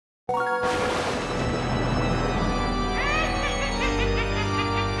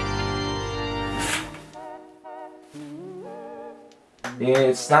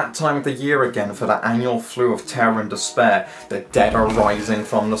It's that time of the year again for that annual flu of terror and despair. The dead are rising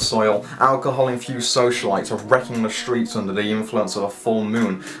from the soil. Alcohol-infused socialites are wrecking the streets under the influence of a full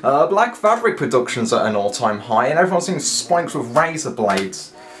moon. Black fabric production's at an all-time high, and everyone's seeing spikes with razor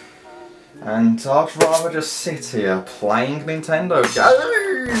blades. And I'd rather just sit here playing Nintendo games.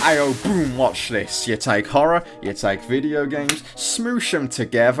 Ayo, boom, watch this. You take horror, you take video games, smoosh them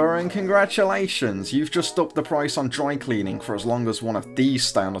together, and congratulations, you've just upped the price on dry cleaning for as long as one of these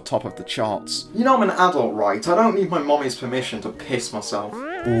stay on the top of the charts. You know I'm an adult, right? I don't need my mommy's permission to piss myself.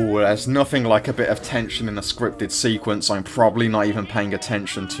 Ooh, there's nothing like a bit of tension in a scripted sequence I'm probably not even paying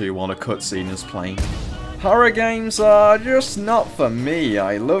attention to while a cutscene is playing. Horror games are just not for me.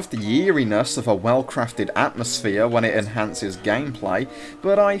 I love the eeriness of a well-crafted atmosphere when it enhances gameplay,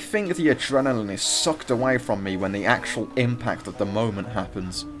 but I think the adrenaline is sucked away from me when the actual impact of the moment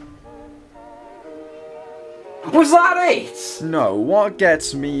happens. Was that it? No, what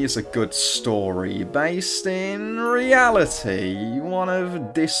gets me is a good story, based in reality. One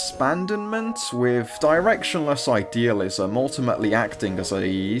of disbandment, with directionless idealism ultimately acting as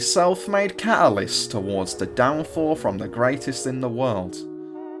a self-made catalyst towards the downfall from the greatest in the world.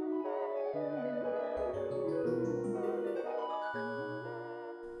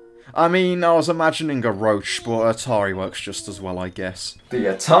 I mean, I was imagining a roach, but Atari works just as well, I guess. The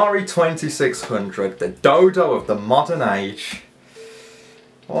Atari 2600, the dodo of the modern age.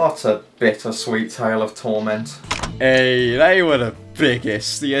 What a bittersweet tale of torment. Hey, they were the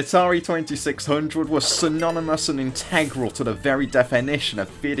biggest. The Atari 2600 was synonymous and integral to the very definition of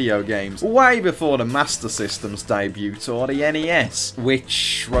video games, way before the Master System's debut or the NES,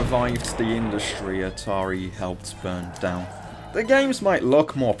 which revived the industry Atari helped burn down. The games might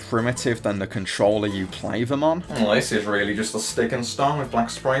look more primitive than the controller you play them on. Well, this is really just a stick and stone with black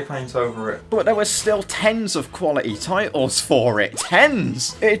spray paint over it. But there were still tens of quality titles for it.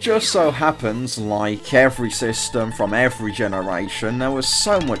 Tens! It just so happens, like every system from every generation, there was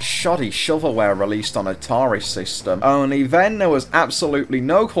so much shoddy shovelware released on Atari's system. Only then there was absolutely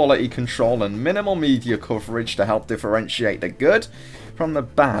no quality control and minimal media coverage to help differentiate the good from the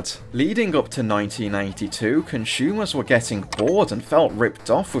bad. Leading up to 1982, consumers were getting bored and felt ripped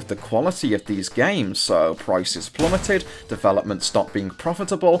off with the quality of these games, so prices plummeted, development stopped being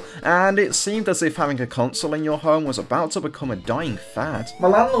profitable, and it seemed as if having a console in your home was about to become a dying fad. My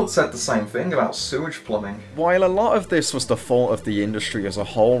landlord said the same thing about sewage plumbing. While a lot of this was the fault of the industry as a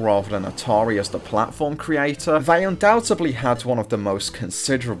whole rather than Atari as the platform creator, they undoubtedly had one of the most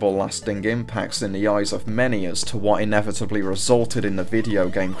considerable lasting impacts in the eyes of many as to what inevitably resulted in the video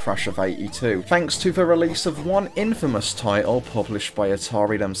game crash of '82, thanks to the release of one infamous title published by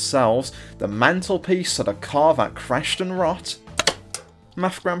Atari themselves, the mantelpiece to the car that crashed and rot,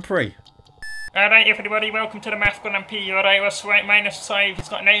 Math Grand Prix. Alright everybody, welcome to the Math Grand Prix. Alright, what's right? -5, he's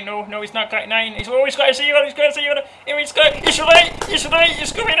got 9, no, he's not got 9, he's always got a 0, he's got a 0, here he's got, it's right,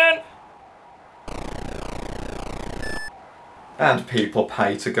 it's going on! And people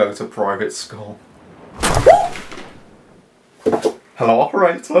pay to go to private school. Hello,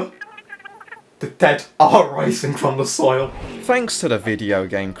 operator. The dead are rising from the soil. Thanks to the video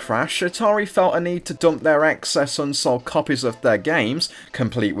game crash, Atari felt a need to dump their excess unsold copies of their games,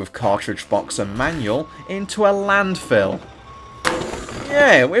 complete with cartridge box and manual, into a landfill.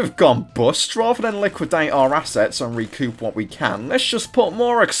 Yeah, we've gone bust. Rather than liquidate our assets and recoup what we can, let's just put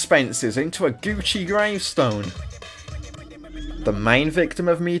more expenses into a Gucci gravestone. The main victim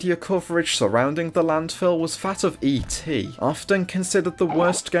of media coverage surrounding the landfill was that of E.T., often considered the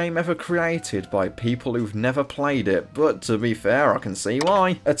worst game ever created by people who've never played it, but to be fair, I can see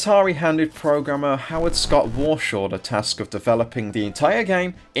why. Atari handed programmer Howard Scott Warshaw the task of developing the entire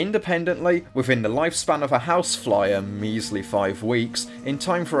game independently within the lifespan of a housefly, a measly 5 weeks, in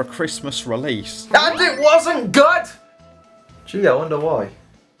time for a Christmas release. And it wasn't good! Gee, I wonder why.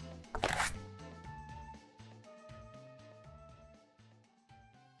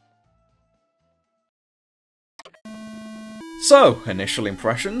 So, initial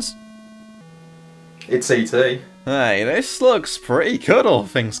impressions? It's E.T. Hey, this looks pretty good all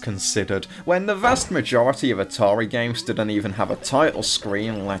things considered, when the vast majority of Atari games didn't even have a title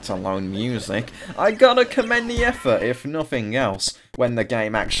screen, let alone music. I gotta commend the effort, if nothing else. When the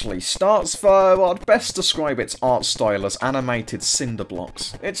game actually starts, though, I'd best describe its art style as animated cinder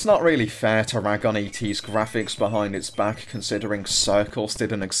blocks. It's not really fair to rag on E.T.'s graphics behind its back, considering circles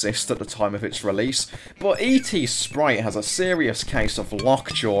didn't exist at the time of its release, but E.T.'s sprite has a serious case of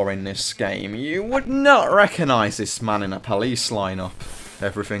lockjaw in this game. You would not recognise this man in a police lineup.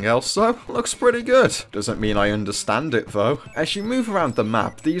 Everything else, though, looks pretty good. Doesn't mean I understand it, though. As you move around the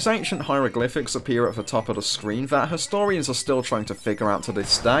map, these ancient hieroglyphics appear at the top of the screen that historians are still trying to figure out to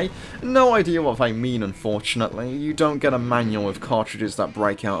this day. No idea what they mean, unfortunately. You don't get a manual with cartridges that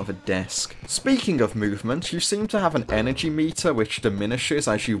break out of a desk. Speaking of movement, you seem to have an energy meter which diminishes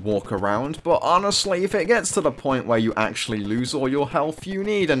as you walk around, but honestly, if it gets to the point where you actually lose all your health, you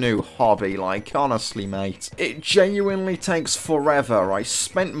need a new hobby, like, honestly, mate. It genuinely takes forever. I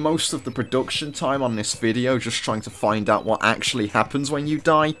spent most of the production time on this video just trying to find out what actually happens when you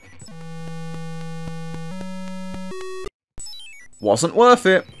die. Wasn't worth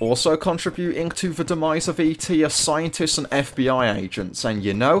it. Also contributing to the demise of E.T. are scientists and FBI agents, and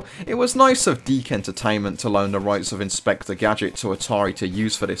you know, it was nice of Deke Entertainment to loan the rights of Inspector Gadget to Atari to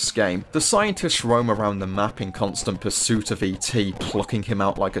use for this game. The scientists roam around the map in constant pursuit of E.T., plucking him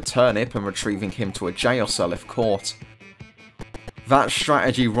out like a turnip and retrieving him to a jail cell if caught. That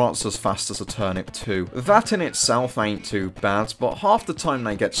strategy rots as fast as a turnip too. That in itself ain't too bad, but half the time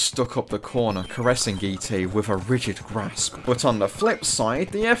they get stuck up the corner caressing E.T. with a rigid grasp. But on the flip side,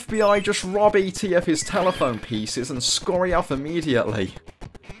 the FBI just rob E.T. of his telephone pieces and scurry off immediately.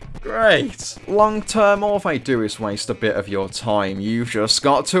 Great! Long term, all they do is waste a bit of your time. You've just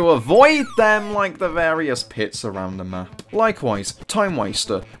got to avoid them like the various pits around the map. Likewise, time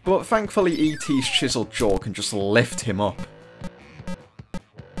waster, but thankfully E.T.'s chiseled jaw can just lift him up.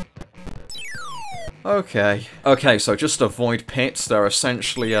 Okay, so just avoid pits. They're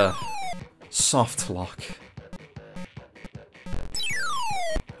essentially a soft lock.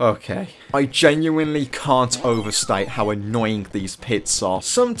 Okay. I genuinely can't overstate how annoying these pits are.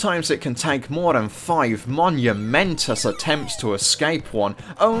 Sometimes it can take more than 5 monumentous attempts to escape one,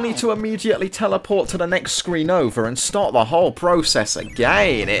 only to immediately teleport to the next screen over and start the whole process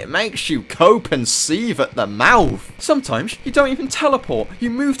again. It makes you cope and seethe at the mouth. Sometimes you don't even teleport, you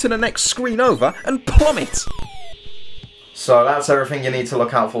move to the next screen over and plummet. So that's everything you need to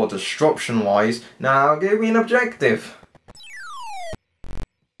look out for destruction-wise. Now give me an objective.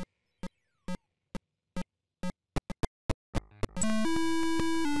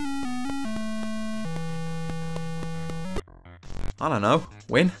 I don't know,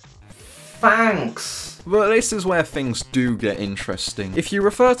 win? Thanks! But this is where things do get interesting. If you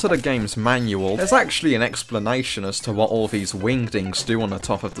refer to the game's manual, there's actually an explanation as to what all these wingdings do on the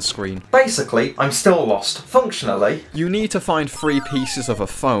top of the screen. Basically, I'm still lost. Functionally, you need to find 3 pieces of a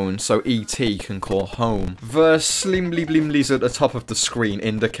phone so E.T. can call home. The slimly blimblies at the top of the screen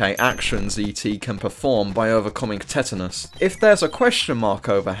indicate actions E.T. can perform by overcoming tetanus. If there's a question mark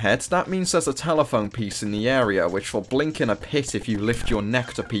overhead, that means there's a telephone piece in the area which will blink in a pit if you lift your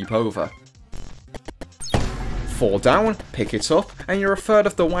neck to peep over. Fall down, pick it up, and you're a third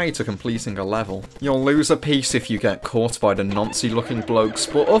of the way to completing a level. You'll lose a piece if you get caught by the Nazi-looking blokes,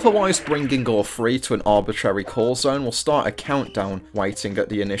 but otherwise bringing all 3 to an arbitrary call zone will start a countdown. Waiting at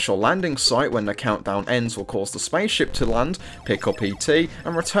the initial landing site when the countdown ends will cause the spaceship to land, pick up E.T.,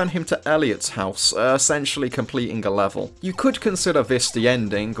 and return him to Elliot's house, essentially completing a level. You could consider this the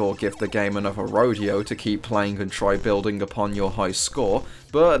ending, or give the game another rodeo to keep playing and try building upon your high score,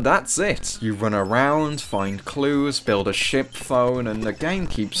 but that's it. You run around, find clues, build a ship phone, and the game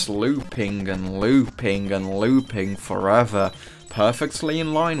keeps looping and looping and looping forever. Perfectly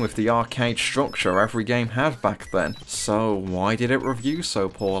in line with the arcade structure every game had back then. So why did it review so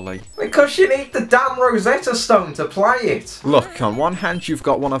poorly? Because you need the damn Rosetta Stone to play it! Look, on one hand you've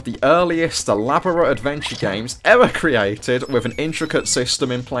got one of the earliest elaborate adventure games ever created, with an intricate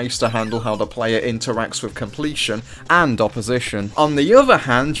system in place to handle how the player interacts with completion and opposition. On the other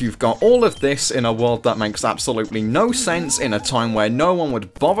hand, you've got all of this in a world that makes absolutely no sense, in a time where no one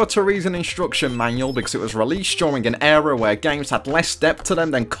would bother to read an instruction manual because it was released during an era where games had less depth to them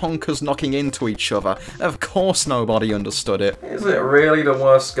than conkers knocking into each other. Of course nobody understood it. Is it really the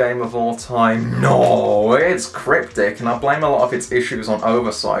worst game of all time? No, it's cryptic, and I blame a lot of its issues on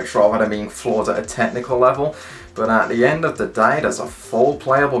oversight rather than being flawed at a technical level. But at the end of the day, there's a full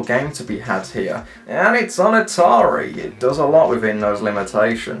playable game to be had here, and it's on Atari. It does a lot within those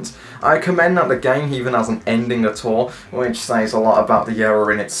limitations. I commend that the game even has an ending at all, which says a lot about the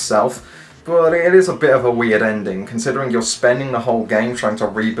era in itself. But it is a bit of a weird ending, considering you're spending the whole game trying to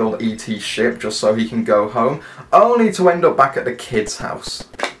rebuild E.T.'s ship just so he can go home, only to end up back at the kid's house.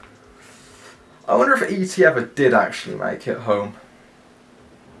 I wonder if E.T. ever did actually make it home.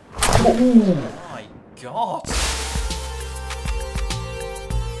 Oh my god!